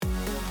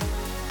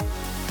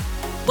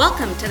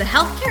Welcome to the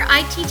Healthcare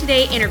IT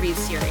Today interview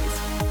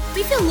series.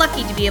 We feel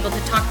lucky to be able to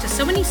talk to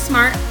so many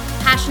smart,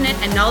 passionate,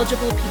 and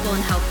knowledgeable people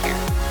in healthcare.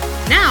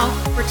 Now,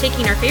 we're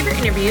taking our favorite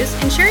interviews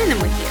and sharing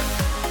them with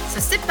you. So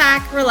sit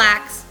back,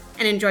 relax,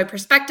 and enjoy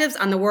perspectives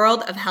on the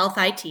world of health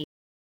IT.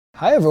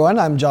 Hi everyone,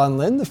 I'm John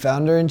Lynn, the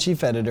founder and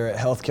chief editor at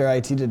Healthcare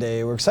IT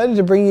Today. We're excited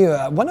to bring you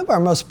one of our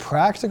most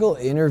practical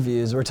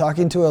interviews. We're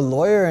talking to a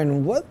lawyer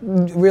and what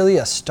really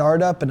a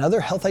startup and other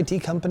health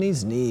IT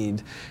companies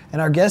need.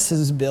 And our guest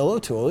is Bill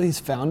O'Toole.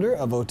 He's founder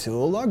of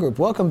O'Toole Law Group.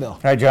 Welcome, Bill.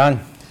 Hi, John.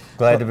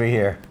 Glad to be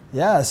here.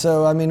 Yeah,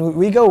 so I mean,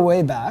 we go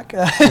way back.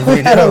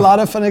 We had a lot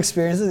of fun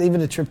experiences, even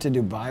a trip to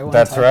Dubai one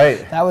That's time.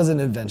 right. That was an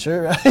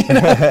adventure,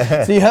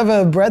 right? So you have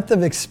a breadth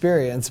of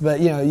experience, but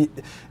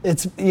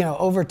it's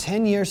over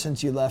 10 years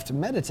since you left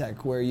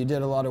Meditech, where you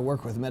did a lot of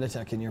work with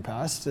Meditech in your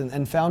past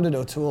and founded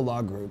O'Toole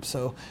Law Group.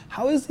 So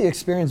how has the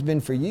experience been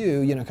for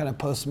you, kind of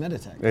post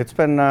Meditech?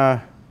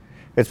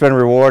 It's been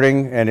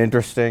rewarding and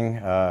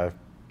interesting,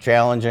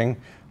 challenging,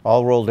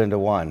 all rolled into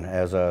one.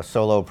 As a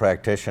solo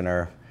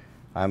practitioner,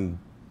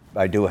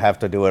 I do have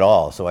to do it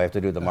all. So I have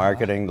to do the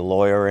marketing, the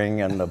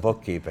lawyering, and the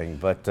bookkeeping.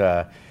 But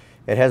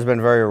it has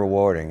been very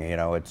rewarding.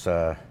 It's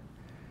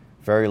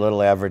very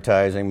little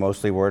advertising,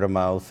 mostly word of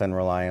mouth and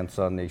reliance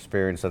on the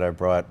experience that I've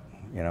brought,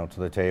 to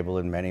the table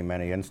in many,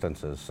 many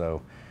instances.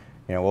 So,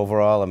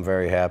 overall, I'm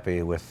very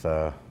happy with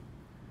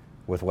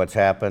what's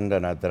happened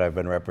and that I've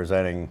been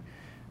representing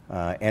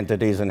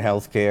entities in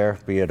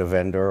healthcare, be it a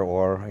vendor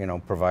or,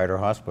 provider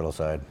hospital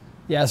side.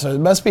 Yeah, so it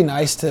must be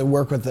nice to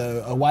work with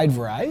a wide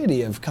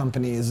variety of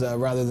companies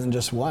rather than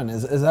just one.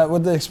 Is that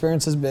what the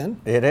experience has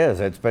been? It is.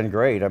 It's been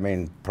great. I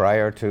mean,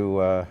 prior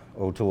to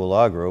O'Toole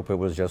Law Group, it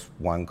was just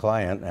one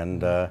client,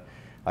 and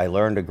I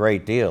learned a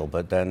great deal.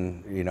 But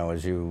then,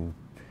 as you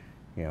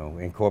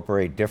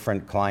incorporate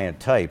different client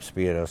types,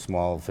 be it a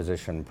small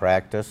physician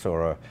practice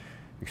or a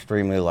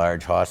extremely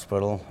large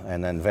hospital,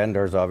 and then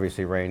vendors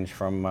obviously range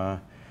from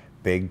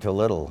big to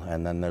little,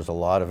 and then there's a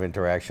lot of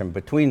interaction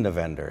between the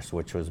vendors,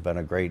 which has been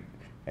a great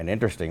and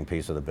interesting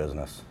piece of the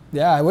business.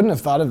 Yeah, I wouldn't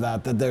have thought of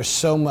that there's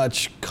so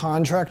much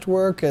contract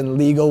work and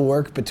legal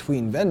work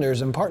between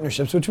vendors and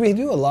partnerships, which we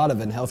do a lot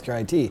of in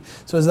healthcare IT.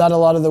 So is that a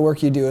lot of the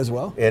work you do as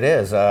well? It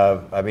is.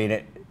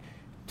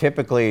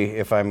 Typically,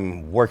 if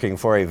I'm working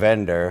for a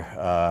vendor,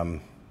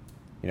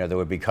 there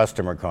would be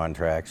customer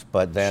contracts,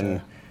 but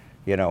then,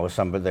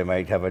 sure. They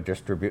might have a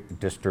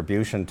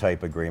distribution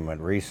type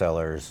agreement,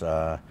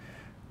 resellers,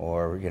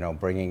 or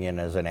bringing in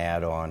as an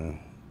add-on,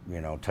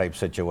 type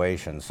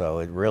situation. So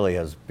it really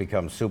has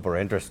become super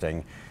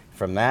interesting.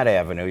 From that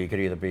avenue, you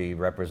could either be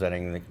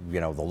representing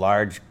the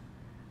large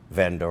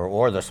vendor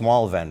or the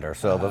small vendor.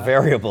 So the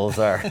variables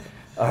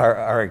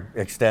are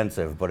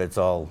extensive, but it's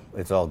all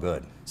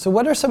good. So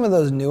what are some of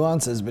those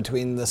nuances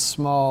between the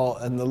small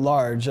and the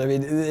large? I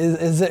mean,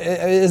 is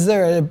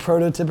there a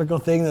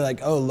prototypical thing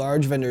that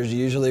large vendors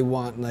usually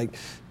want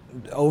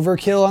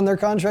overkill on their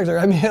contracts, or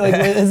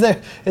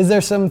is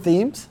there some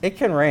themes? It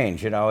can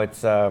range.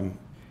 It's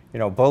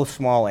both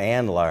small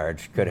and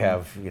large could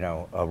have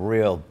a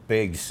real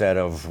big set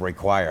of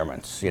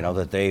requirements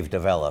that they've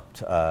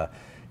developed.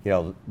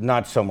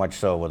 Not so much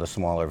so with a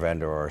smaller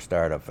vendor or a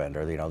startup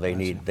vendor.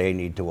 They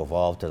need to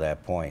evolve to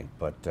that point.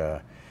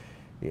 But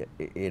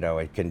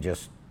it can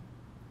just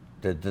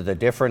the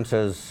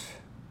differences.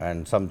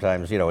 And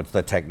sometimes, it's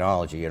the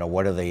technology,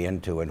 what are they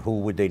into and who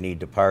would they need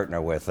to partner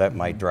with? That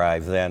might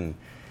drive then,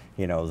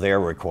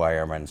 their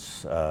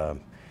requirements,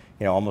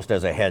 almost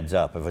as a heads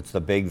up. If it's the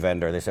big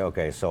vendor, they say,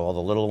 okay, so all the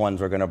little ones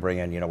we're going to bring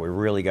in, we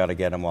really got to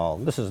get them all,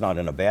 this is not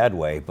in a bad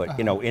way, but,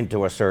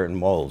 into a certain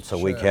mold. So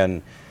sure. We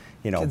can,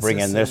 bring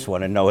in this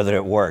one and know that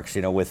it works,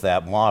 with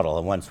that model.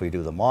 And once we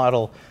do the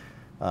model,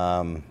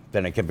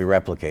 then it can be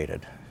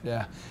replicated.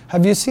 Yeah.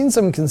 Have you seen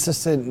some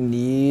consistent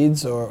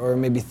needs or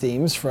maybe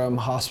themes from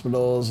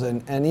hospitals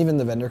and even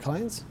the vendor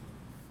clients?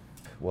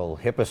 Well,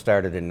 HIPAA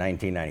started in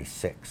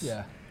 1996.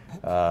 Yeah.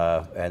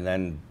 And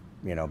then,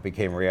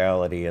 became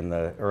reality in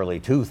the early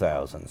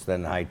 2000s.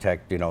 Then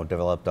high-tech,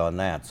 developed on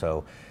that.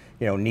 So,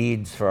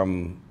 needs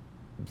from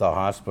the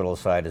hospital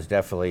side is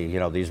definitely,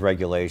 these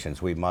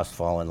regulations, we must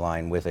fall in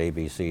line with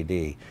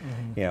ABCD.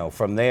 Mm-hmm.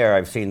 From there,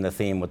 I've seen the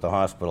theme with the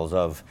hospitals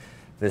of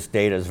this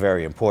data is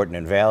very important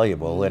and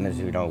valuable, mm-hmm. and as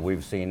you know,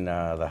 we've seen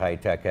the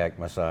HITECH Act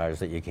massage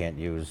that you can't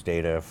use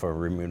data for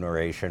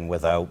remuneration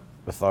without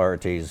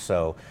authorities.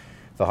 So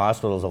the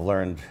hospitals have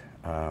learned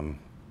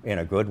in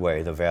a good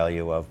way the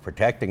value of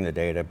protecting the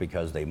data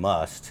because they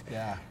must,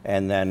 yeah.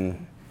 And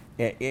then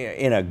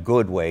in a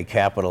good way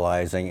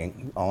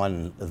capitalizing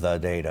on the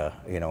data,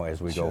 as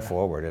we sure. go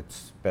forward.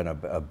 It's been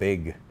a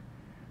big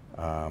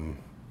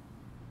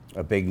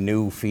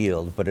new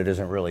field, but it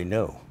isn't really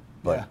new.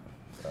 But. Yeah.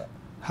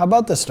 How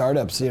about the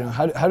startups?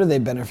 How do they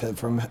benefit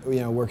from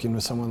working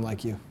with someone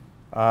like you?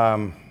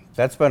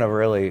 That's been a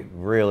really,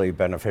 really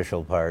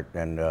beneficial part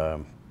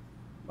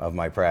of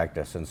my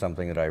practice and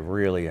something that I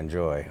really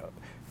enjoy.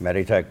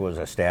 Meditech was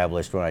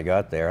established when I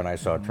got there, and I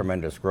saw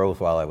tremendous growth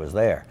while I was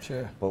there.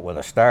 Sure. But with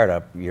a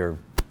startup, you're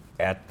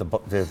at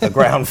the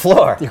ground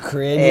floor. You're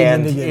creating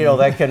and it again.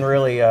 that can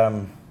really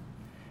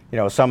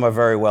some are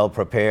very well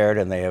prepared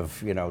and they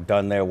have,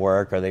 done their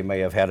work, or they may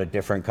have had a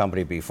different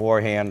company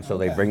beforehand, so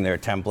they bring their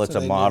templates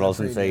and models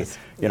and say,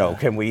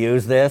 can we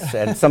use this?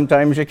 And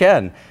sometimes you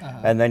can.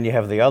 And then you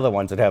have the other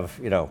ones that have,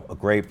 a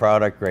great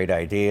product, great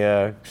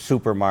idea,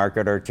 super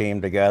marketer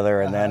team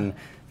together, and then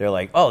they're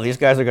like, oh, these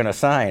guys are going to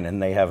sign,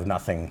 and they have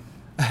nothing.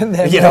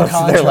 They have no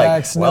contracts, they're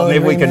like, well,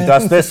 maybe we can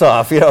dust this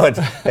off,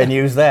 and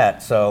use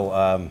that.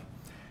 So,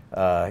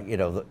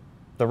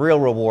 the real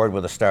reward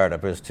with a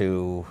startup is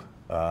to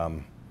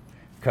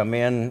come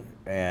in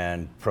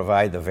and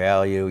provide the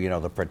value,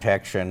 the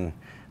protection.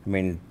 I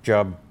mean,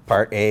 job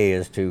part A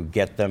is to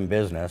get them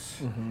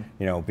business,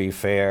 be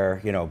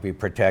fair, be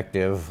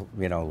protective,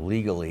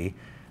 legally.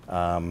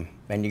 And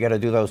you got to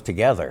do those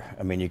together.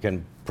 I mean, you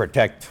can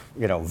protect,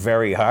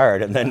 very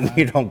hard, and then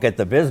you don't get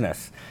the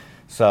business.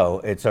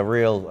 So it's a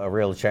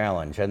real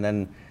challenge. And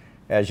then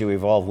as you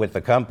evolve with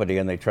the company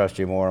and they trust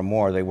you more and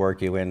more, they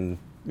work you in,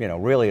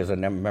 really as a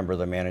member of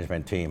the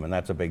management team, and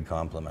that's a big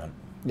compliment.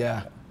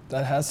 Yeah,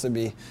 that has to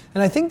be.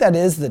 And I think that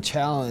is the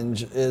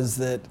challenge, is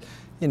that,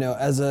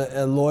 as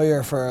a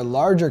lawyer for a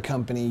larger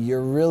company,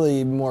 you're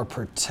really more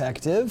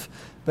protective.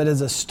 But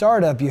as a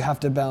startup, you have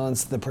to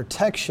balance the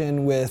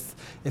protection with,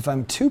 if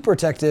I'm too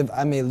protective,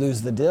 I may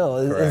lose the deal.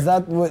 Is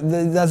that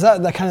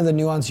that kind of the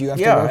nuance you have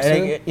to work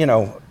through?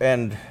 Yeah,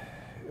 and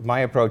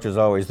my approach is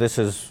always, this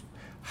is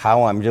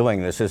how I'm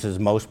doing this. This is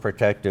most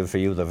protective for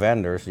you, the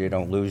vendor, so you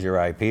don't lose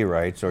your IP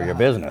rights or your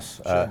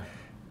business. Sure.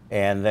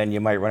 And then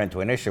you might run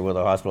into an issue where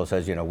the hospital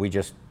says,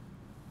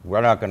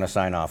 we're not going to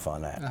sign off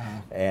on that.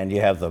 And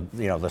you have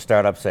the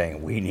startup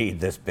saying, we need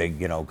this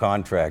big,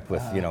 contract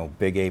with,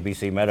 big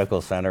ABC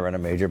Medical Center in a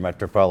major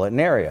metropolitan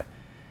area.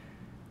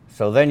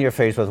 So then you're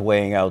faced with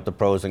weighing out the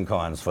pros and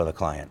cons for the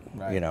client.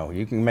 Right.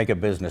 You can make a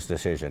business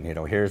decision.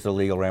 Here's the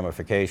legal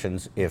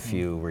ramifications if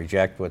you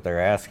reject what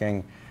they're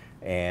asking,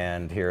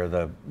 and here are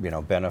the,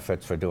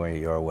 benefits for doing it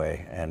your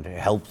way, and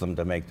help them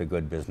to make the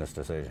good business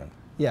decision.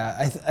 Yeah,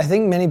 I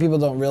think many people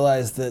don't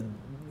realize that,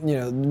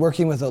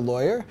 working with a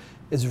lawyer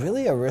is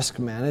really a risk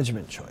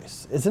management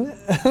choice, isn't it?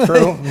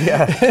 True,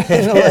 yeah.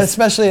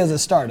 Especially as a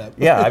startup.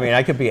 Yeah, I mean,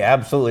 I could be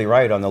absolutely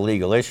right on the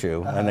legal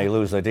issue, and they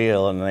lose the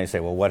deal, and they say,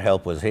 well, what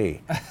help was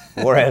he?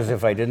 Whereas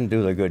if I didn't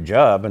do the good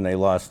job and they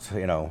lost,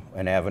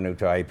 an avenue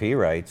to IP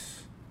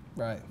rights,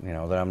 right,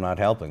 then I'm not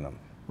helping them.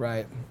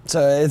 Right.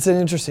 So it's an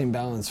interesting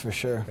balance for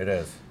sure. It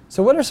is.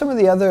 So what are some of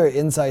the other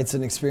insights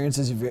and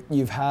experiences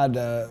you've had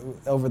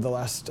over the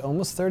last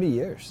almost 30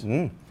 years?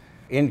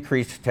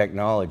 Increased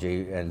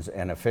technology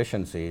and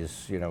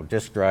efficiencies.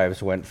 Disk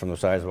drives went from the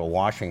size of a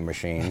washing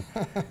machine,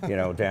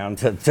 down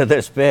to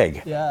this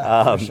big.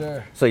 Yeah, for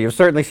sure. So you've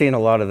certainly seen a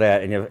lot of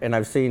that, and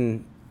I've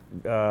seen,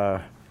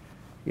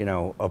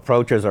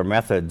 approaches or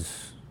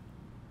methods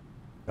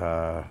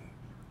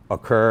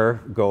occur,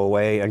 go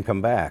away, and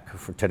come back.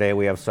 Today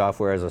we have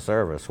software as a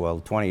service. Well,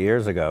 20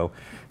 years ago,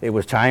 it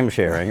was time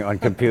sharing on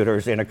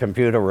computers in a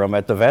computer room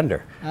at the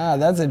vendor. Ah,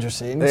 that's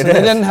interesting. So they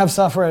didn't have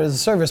software as a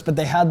service, but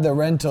they had the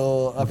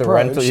rental approach. The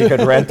rental, you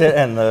could rent it,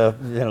 and the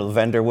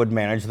vendor would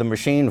manage the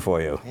machine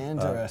for you.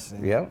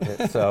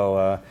 Interesting.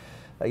 So,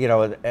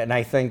 and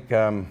I think,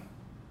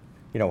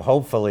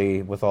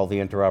 hopefully with all the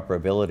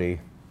interoperability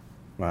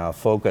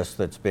focus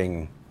that's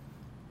being,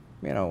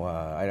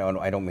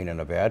 I don't mean in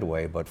a bad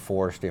way, but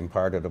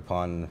imparted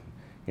upon,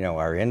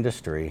 our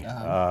industry.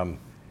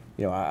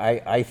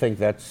 I think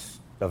that's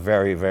a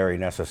very, very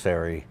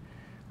necessary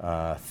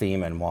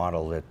theme and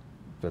model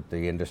that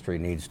the industry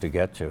needs to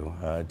get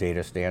to.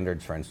 Data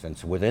standards, for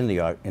instance, within the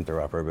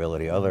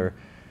interoperability.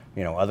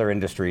 Other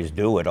industries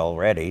do it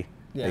already.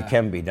 Yeah. It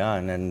can be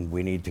done, and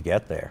we need to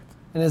get there.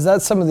 And is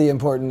that some of the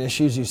important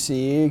issues you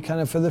see kind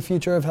of for the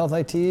future of health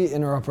IT,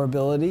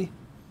 interoperability?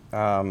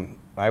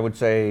 I would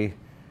say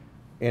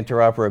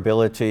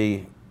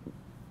interoperability,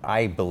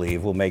 I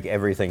believe, will make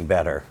everything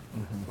better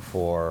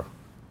for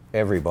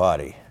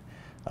everybody.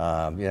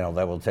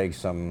 That will take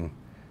some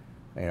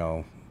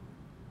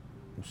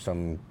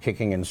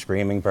kicking and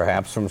screaming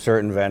perhaps from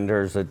certain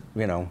vendors that,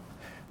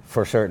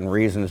 for certain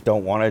reasons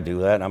don't want to do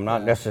that. I'm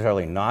not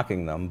necessarily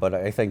knocking them, but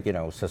I think,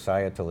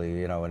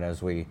 societally, and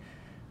as we,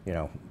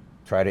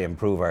 try to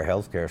improve our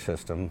healthcare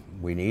system,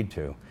 we need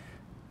to.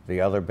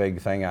 The other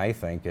big thing, I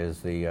think, is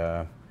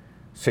the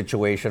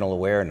situational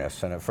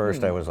awareness. And at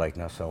first I was like,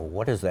 no, so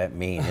what does that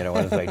mean?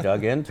 As I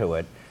dug into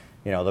it,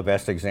 the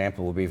best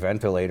example would be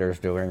ventilators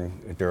during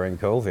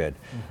COVID.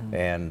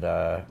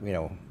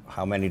 And,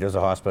 how many does a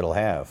hospital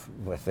have?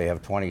 If they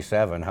have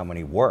 27, how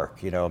many work?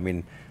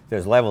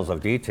 There's levels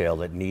of detail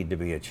that need to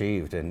be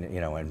achieved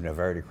in a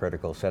very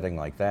critical setting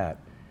like that.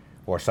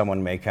 Or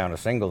someone may count a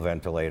single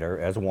ventilator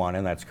as one,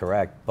 and that's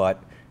correct,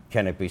 but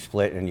can it be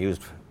split and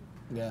used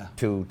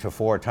 2 to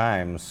 4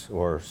 times,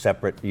 or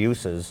separate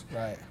uses?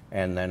 Right.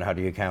 And then how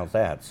do you count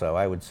that? So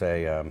I would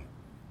say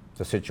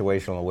the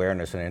situational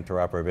awareness and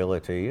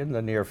interoperability in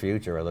the near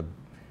future are the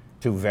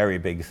 2 very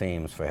big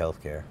themes for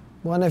healthcare.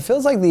 Well, and it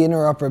feels like the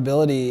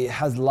interoperability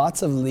has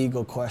lots of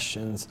legal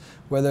questions,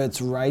 whether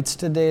it's rights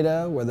to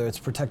data, whether it's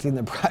protecting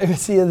the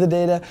privacy of the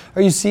data.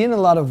 Are you seeing a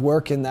lot of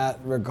work in that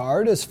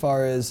regard as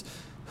far as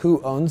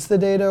who owns the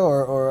data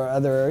or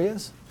other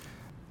areas?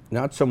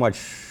 Not so much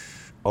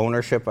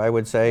ownership, I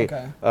would say.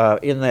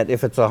 Okay. In that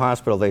if it's a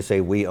hospital, they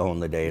say we own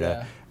the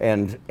data.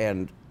 Yeah.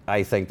 And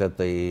I think that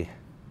the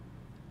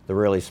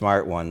really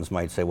smart ones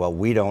might say, well,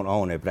 we don't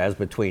own it, but as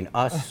between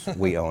us,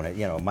 we own it.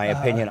 You know, my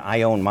opinion,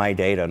 I own my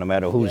data no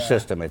matter whose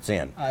system it's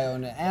in. I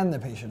own it, and the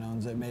patient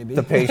owns it, maybe.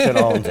 The patient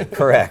owns it,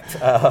 correct.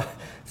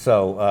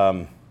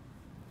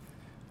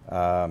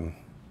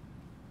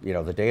 You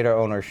know, the data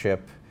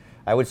ownership,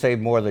 I would say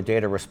more the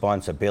data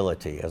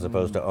responsibility as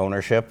opposed to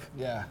ownership.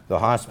 Yeah. The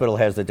hospital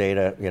has the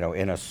data, you know,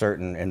 in a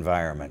certain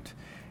environment,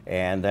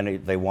 and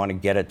then they want to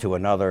get it to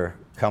another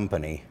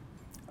company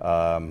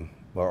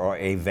or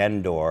a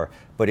vendor,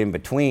 but in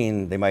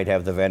between they might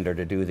have the vendor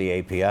to do the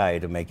API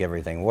to make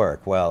everything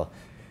work. Well,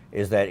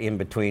 is that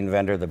in-between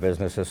vendor the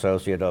business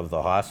associate of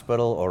the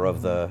hospital or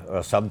of the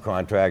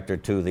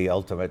subcontractor to the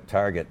ultimate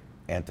target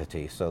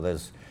entity? So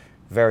there's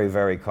very,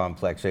 very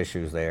complex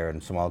issues there,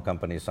 and small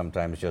companies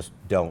sometimes just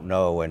don't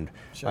know. And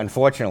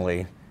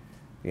unfortunately,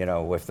 you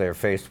know, if they're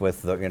faced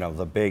with the, you know,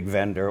 the big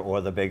vendor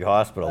or the big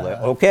hospital, they're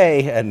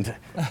okay, and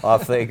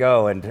off they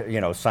go and,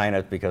 you know, sign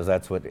it because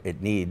that's what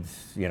it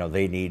needs. You know,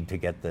 they need to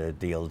get the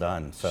deal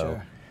done.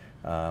 So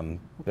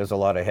there's a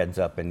lot of heads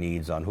up and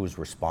needs on who's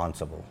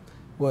responsible.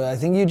 Well, I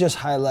think you just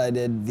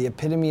highlighted the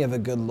epitome of a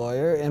good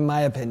lawyer, in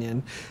my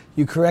opinion.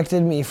 You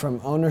corrected me from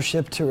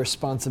ownership to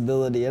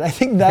responsibility, and I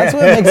think that's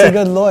what makes a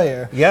good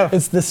lawyer. Yeah.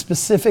 It's the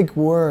specific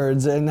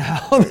words and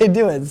how they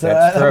do it. So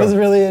That's that was true.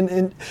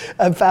 really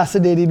a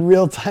fascinating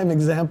real-time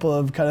example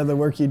of kind of the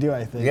work you do,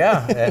 I think.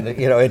 Yeah, and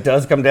you know, it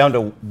does come down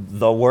to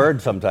the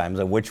word sometimes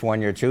and which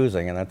one you're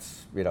choosing, and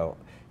that's, you know,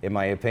 in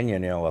my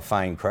opinion, you know, a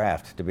fine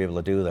craft to be able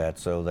to do that,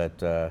 so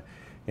that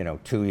you know,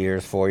 2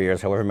 years, 4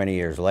 years, however many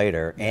years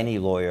later, any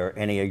lawyer,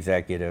 any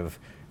executive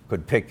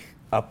could pick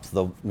up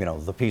the, you know,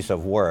 the piece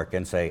of work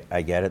and say,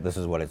 I get it, this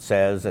is what it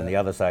says, and the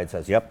other side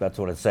says, yep, that's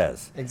what it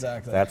says.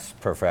 Exactly. That's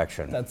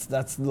perfection.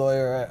 That's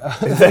lawyer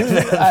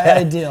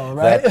ideal,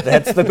 right?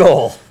 That's the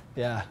goal.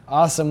 Yeah,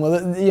 awesome.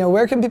 Well, you know,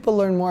 where can people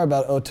learn more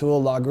about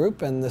O'Toole Law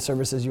Group and the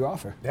services you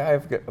offer? Yeah,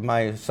 I've got,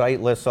 my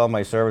site lists all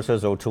my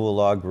services,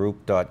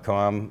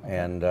 o'toolelawgroup.com,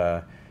 and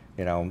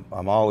you know,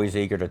 I'm always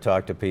eager to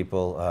talk to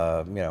people.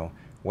 You know,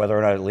 whether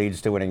or not it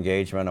leads to an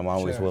engagement, I'm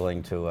always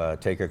willing to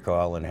take a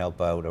call and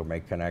help out or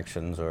make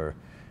connections or,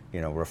 you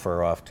know,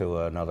 refer off to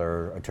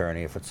another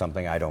attorney if it's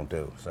something I don't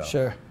do. So.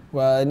 Sure.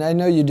 Well, and I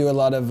know you do a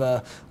lot of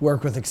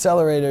work with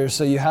accelerators,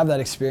 so you have that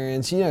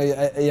experience.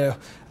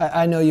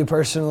 I know you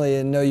personally,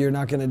 and know you're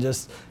not going to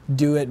just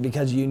do it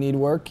because you need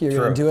work. You're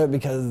going to do it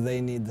because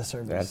they need the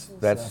service.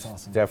 That's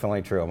awesome.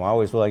 Definitely true. I'm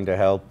always willing to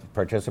help.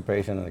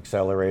 Participation in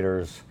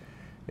accelerators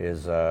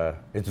is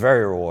it's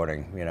very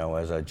rewarding. You know,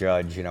 as a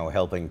judge, you know,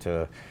 helping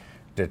to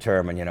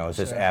determine, you know, is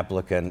this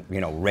applicant,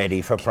 you know,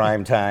 ready for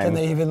prime time? Can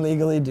they even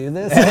legally do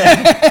this?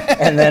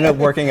 And then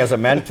working as a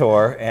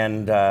mentor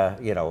and,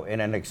 you know,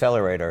 in an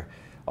accelerator,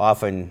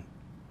 often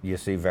you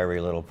see very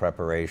little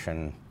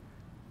preparation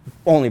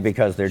only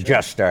because they're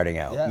just starting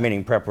out,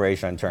 meaning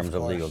preparation in terms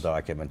of legal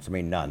documents. I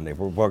mean, none. They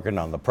were working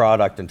on the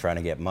product and trying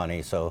to get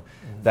money, so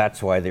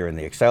that's why they're in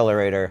the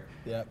accelerator.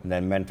 And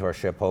then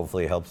mentorship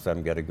hopefully helps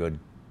them get a good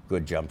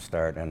jump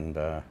start and,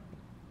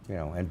 you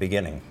know, and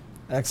beginning.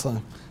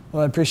 Excellent.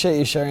 Well, I appreciate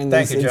you sharing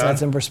these Thank you, insights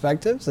John. and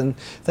perspectives, and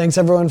thanks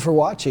everyone for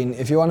watching.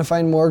 If you want to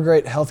find more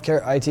great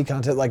healthcare IT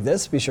content like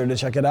this, be sure to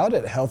check it out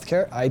at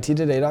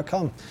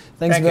healthcareittoday.com.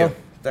 Thanks, Bill.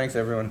 Thanks,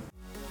 everyone.